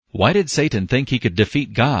Why did Satan think he could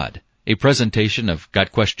defeat God? A presentation of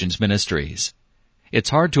Got Questions Ministries. It's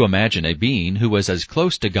hard to imagine a being who was as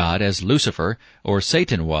close to God as Lucifer or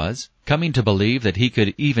Satan was, coming to believe that he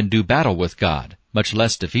could even do battle with God, much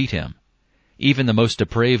less defeat him. Even the most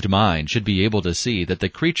depraved mind should be able to see that the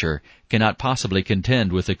creature cannot possibly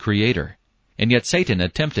contend with the Creator. And yet Satan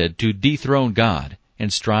attempted to dethrone God,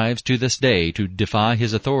 and strives to this day to defy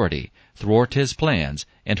His authority, thwart His plans,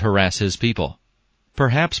 and harass His people.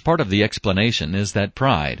 Perhaps part of the explanation is that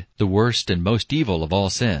pride, the worst and most evil of all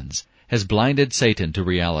sins, has blinded Satan to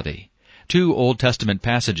reality. Two Old Testament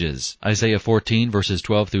passages, Isaiah 14 verses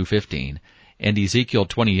 12 through 15, and Ezekiel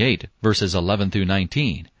 28 verses 11 through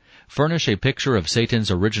 19, furnish a picture of Satan's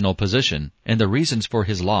original position and the reasons for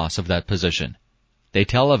his loss of that position. They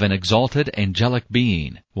tell of an exalted angelic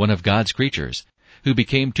being, one of God's creatures, who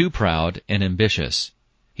became too proud and ambitious.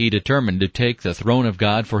 He determined to take the throne of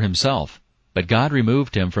God for himself, but God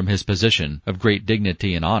removed him from his position of great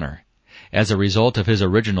dignity and honor. As a result of his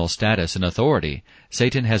original status and authority,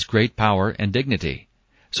 Satan has great power and dignity.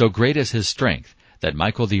 So great is his strength that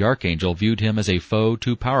Michael the archangel viewed him as a foe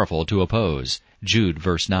too powerful to oppose. Jude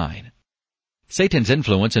verse 9. Satan's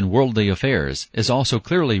influence in worldly affairs is also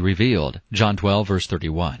clearly revealed. John 12 verse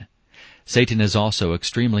 31. Satan is also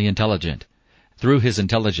extremely intelligent. Through his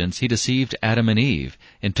intelligence he deceived Adam and Eve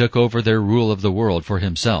and took over their rule of the world for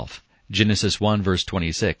himself. Genesis 1 verse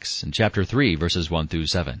 26 and chapter 3 verses 1 through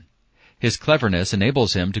 7. His cleverness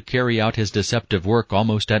enables him to carry out his deceptive work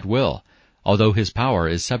almost at will, although his power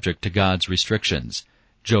is subject to God's restrictions.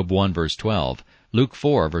 Job 1 verse 12, Luke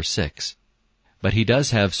 4 verse 6. But he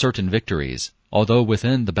does have certain victories, although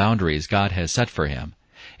within the boundaries God has set for him,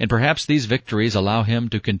 and perhaps these victories allow him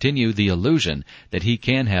to continue the illusion that he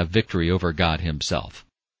can have victory over God himself.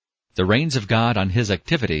 The reigns of God on his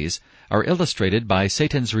activities are illustrated by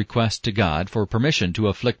Satan's request to God for permission to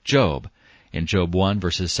afflict Job, in Job 1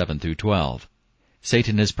 verses 7 through 12.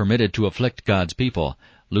 Satan is permitted to afflict God's people,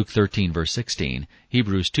 Luke 13 verse 16,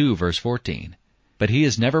 Hebrews 2 verse 14. But he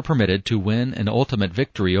is never permitted to win an ultimate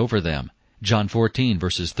victory over them, John 14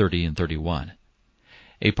 verses 30 and 31.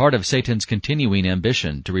 A part of Satan's continuing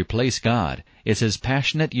ambition to replace God is his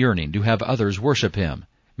passionate yearning to have others worship him,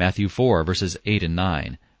 Matthew 4 verses 8 and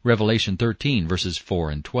 9, Revelation 13 verses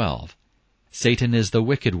 4 and 12. Satan is the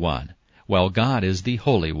wicked one, while God is the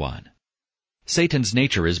Holy One. Satan's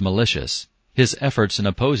nature is malicious. His efforts in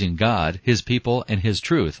opposing God, His people, and His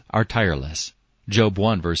truth are tireless. Job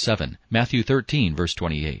 1 verse 7, Matthew 13 verse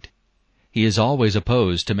 28. He is always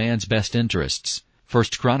opposed to man's best interests. 1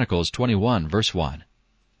 Chronicles 21 verse 1.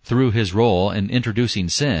 Through his role in introducing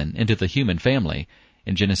sin into the human family,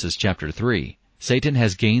 in Genesis chapter 3, Satan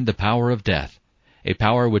has gained the power of death, a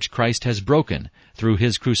power which Christ has broken through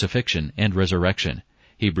his crucifixion and resurrection,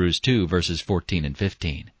 Hebrews 2 verses 14 and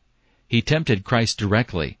 15. He tempted Christ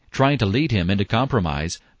directly, trying to lead him into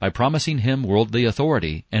compromise by promising him worldly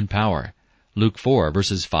authority and power, Luke 4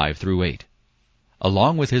 verses 5 through 8.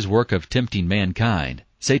 Along with his work of tempting mankind,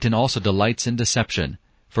 Satan also delights in deception,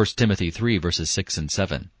 1 Timothy 3 verses 6 and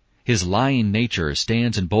 7. His lying nature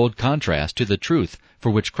stands in bold contrast to the truth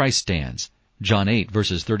for which Christ stands, John 8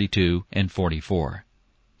 verses 32 and 44.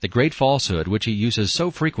 The great falsehood which he uses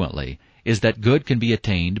so frequently is that good can be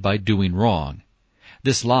attained by doing wrong.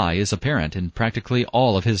 This lie is apparent in practically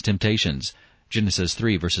all of his temptations, Genesis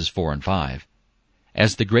 3 verses 4 and 5.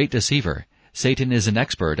 As the great deceiver, Satan is an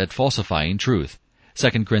expert at falsifying truth,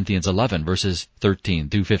 2 Corinthians 11 verses 13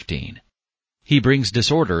 through 15. He brings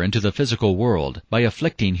disorder into the physical world by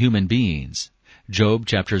afflicting human beings, Job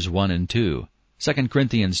chapters 1 and 2, 2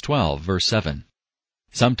 Corinthians 12 verse 7.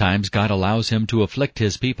 Sometimes God allows him to afflict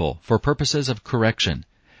his people for purposes of correction,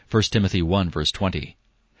 1 Timothy 1 verse 20.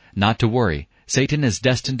 Not to worry, Satan is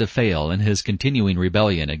destined to fail in his continuing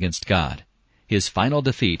rebellion against God. His final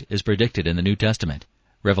defeat is predicted in the New Testament,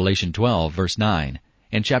 Revelation 12 verse 9,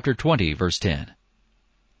 and chapter 20 verse 10.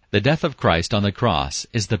 The death of Christ on the cross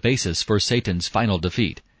is the basis for Satan's final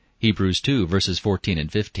defeat, Hebrews 2 verses 14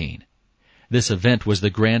 and 15. This event was the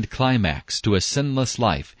grand climax to a sinless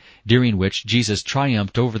life, during which Jesus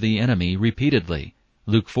triumphed over the enemy repeatedly,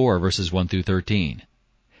 Luke 4 verses 1 through 13.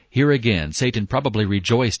 Here again, Satan probably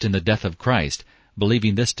rejoiced in the death of Christ,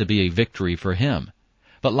 believing this to be a victory for him.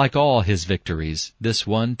 But like all his victories, this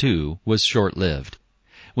one, too, was short-lived.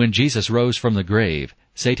 When Jesus rose from the grave,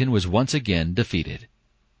 Satan was once again defeated.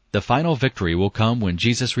 The final victory will come when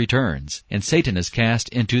Jesus returns, and Satan is cast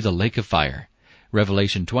into the lake of fire.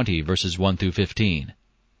 Revelation 20 verses 1 through 15.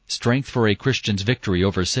 Strength for a Christian's victory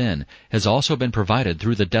over sin has also been provided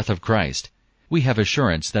through the death of Christ. We have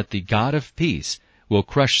assurance that the God of peace will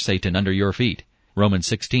crush Satan under your feet. Romans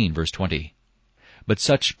 16 verse 20. But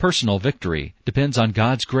such personal victory depends on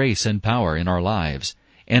God's grace and power in our lives,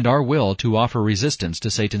 and our will to offer resistance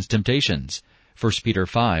to Satan's temptations. 1 Peter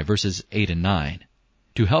 5, verses 8 and 9.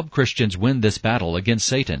 To help Christians win this battle against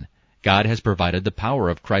Satan, God has provided the power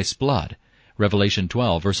of Christ's blood, Revelation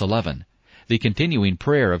 12, verse 11, the continuing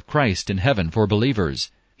prayer of Christ in heaven for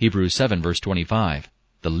believers, Hebrews 7, verse 25,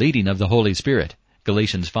 the leading of the Holy Spirit,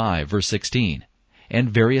 Galatians 5, verse 16, and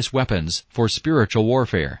various weapons for spiritual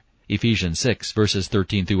warfare, Ephesians 6, verses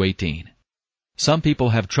 13 through 18. Some people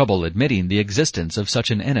have trouble admitting the existence of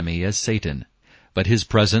such an enemy as Satan, but his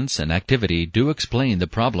presence and activity do explain the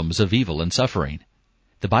problems of evil and suffering.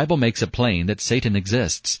 The Bible makes it plain that Satan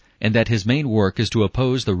exists, and that his main work is to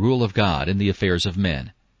oppose the rule of God in the affairs of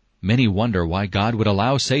men. Many wonder why God would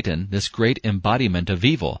allow Satan, this great embodiment of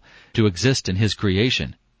evil, to exist in his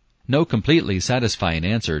creation. No completely satisfying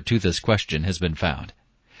answer to this question has been found.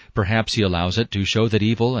 Perhaps he allows it to show that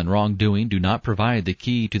evil and wrongdoing do not provide the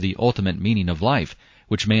key to the ultimate meaning of life,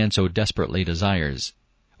 which man so desperately desires.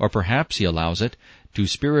 Or perhaps he allows it to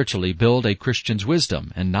spiritually build a Christian's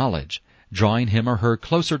wisdom and knowledge, drawing him or her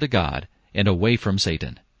closer to God and away from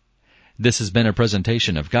Satan. This has been a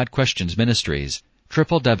presentation of God Questions Ministries,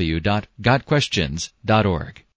 www.godquestions.org.